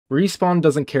Respawn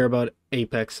doesn't care about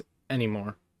Apex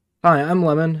anymore. Hi, I'm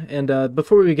Lemon, and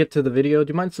before we get to the video,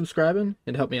 do you mind subscribing?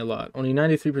 It'd help me a lot. Only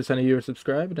 93% of you are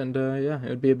subscribed, and yeah, it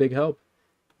would be a big help.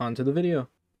 On to the video.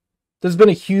 There's been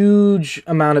a huge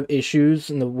amount of issues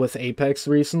with Apex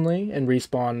recently, and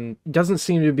Respawn doesn't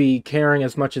seem to be caring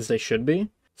as much as they should be.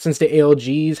 Since the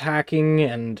ALG's hacking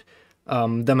and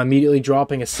them immediately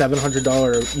dropping a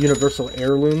 $700 universal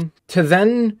heirloom, to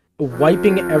then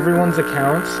wiping everyone's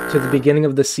accounts to the beginning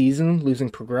of the season,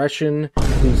 losing progression,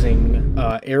 losing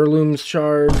heirloom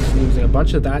shards, losing a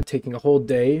bunch of that, taking a whole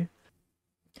day.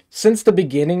 Since the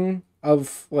beginning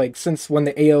of, since when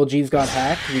the ALGs got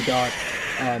hacked, we got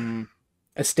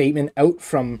a statement out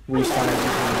from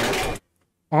Respawn.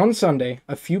 On Sunday,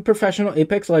 a few professional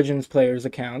Apex Legends players'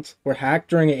 accounts were hacked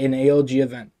during an ALG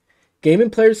event. Game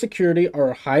and player security are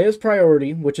our highest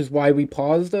priority, which is why we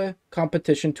paused the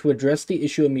competition to address the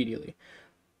issue immediately.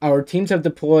 Our teams have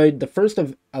deployed the first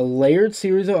of a layered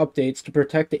series of updates to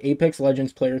protect the Apex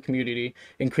Legends player community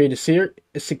and create a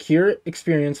secure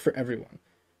experience for everyone.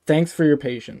 Thanks for your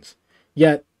patience.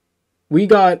 Yet, we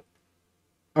got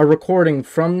a recording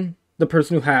from the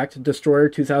person who hacked Destroyer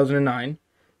 2009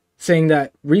 saying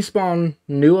that Respawn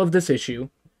knew of this issue,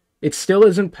 it still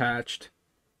isn't patched,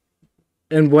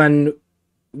 and when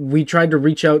we tried to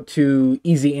reach out to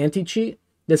Easy Anti-Cheat,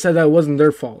 they said that it wasn't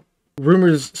their fault.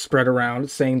 Rumors spread around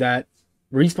saying that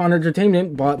Respawn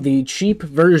Entertainment bought the cheap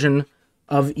version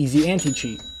of Easy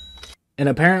Anti-Cheat. And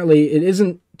apparently it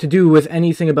isn't to do with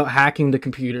anything about hacking the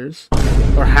computers,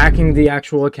 or hacking the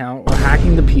actual account, or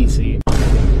hacking the PC.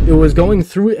 It was going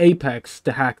through Apex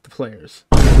to hack the players.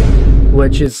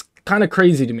 Which is kind of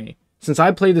crazy to me, since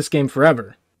I played this game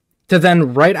forever. To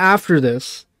then, right after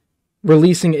this,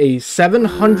 releasing a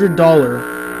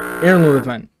 $700 heirloom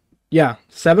event. Yeah,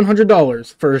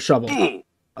 $700 for a shovel.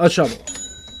 A shovel.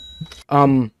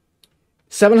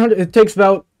 700. It takes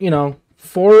about,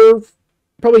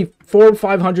 probably 400 or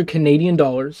 500 Canadian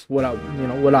dollars. What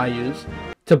I use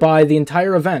to buy the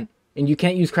entire event, and you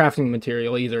can't use crafting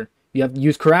material either. You have to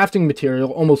use crafting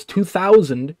material, almost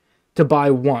 2,000, to buy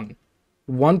one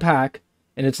pack,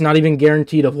 and it's not even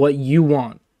guaranteed of what you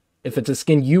want. If it's a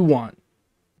skin you want.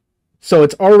 So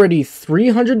it's already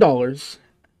 $300,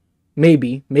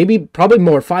 probably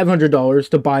more, $500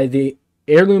 to buy the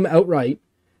heirloom outright,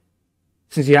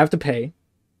 since you have to pay.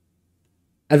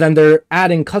 And then they're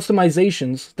adding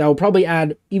customizations that will probably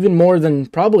add even more than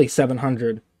probably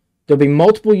 $700. There'll be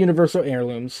multiple universal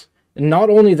heirlooms, and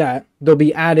not only that, they'll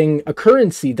be adding a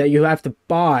currency that you have to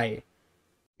buy.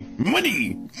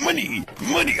 Money! Money!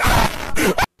 Money!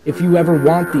 If you ever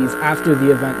want these after the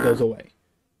event goes away.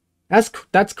 That's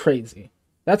crazy.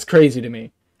 That's crazy to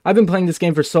me. I've been playing this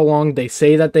game for so long, they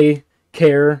say that they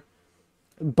care,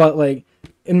 but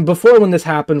and before when this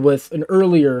happened with an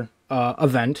earlier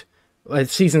event, like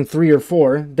Season 3 or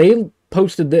 4, they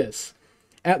posted this.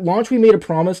 At launch, we made a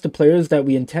promise to players that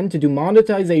we intend to do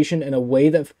monetization in a way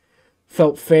that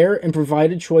felt fair and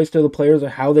provided choice to the players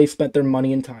of how they spent their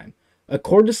money and time. A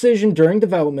core decision during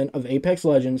development of Apex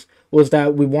Legends was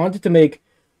that we wanted to make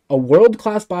a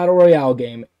world-class battle royale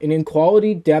game, and in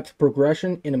quality, depth,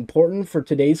 progression, and important for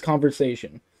today's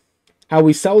conversation. How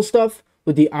we sell stuff,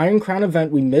 with the Iron Crown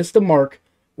event we missed the mark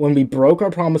when we broke our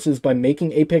promises by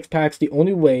making Apex packs the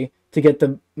only way to get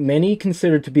the many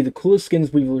considered to be the coolest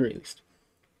skins we've released.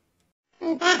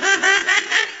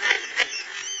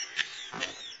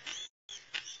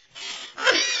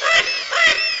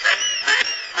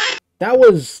 That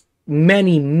was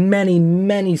many, many,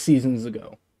 many seasons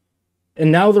ago. And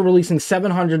now they're releasing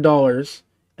 $700,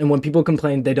 and when people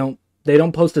complain, they don't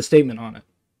post a statement on it.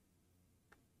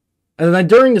 And then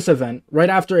during this event, right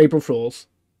after April Fools,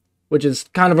 which is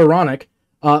kind of ironic,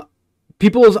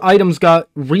 people's items got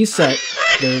reset,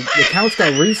 the accounts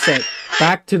got reset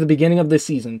back to the beginning of the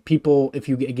season. People, if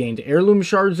you gained heirloom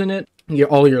shards in it,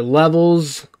 all your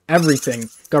levels, everything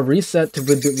got reset to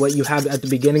what you had at the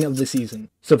beginning of the season.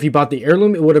 So if you bought the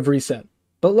heirloom, it would have reset.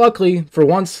 But luckily, for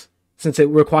once, since it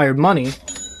required money,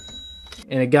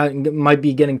 and it might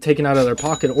be getting taken out of their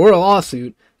pocket or a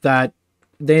lawsuit, that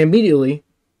they immediately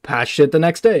patched it the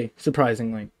next day,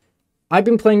 surprisingly. I've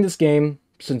been playing this game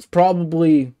since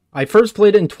probably, I first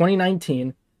played it in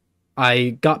 2019.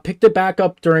 I picked it back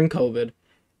up during COVID.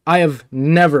 I have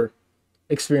never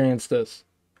experienced this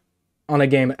on a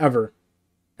game ever.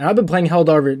 And I've been playing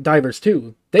Helldivers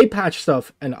too. They patch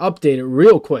stuff and update it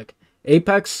real quick.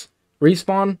 Apex,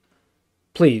 Respawn,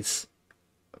 please,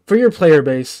 for your player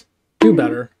base, do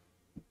better.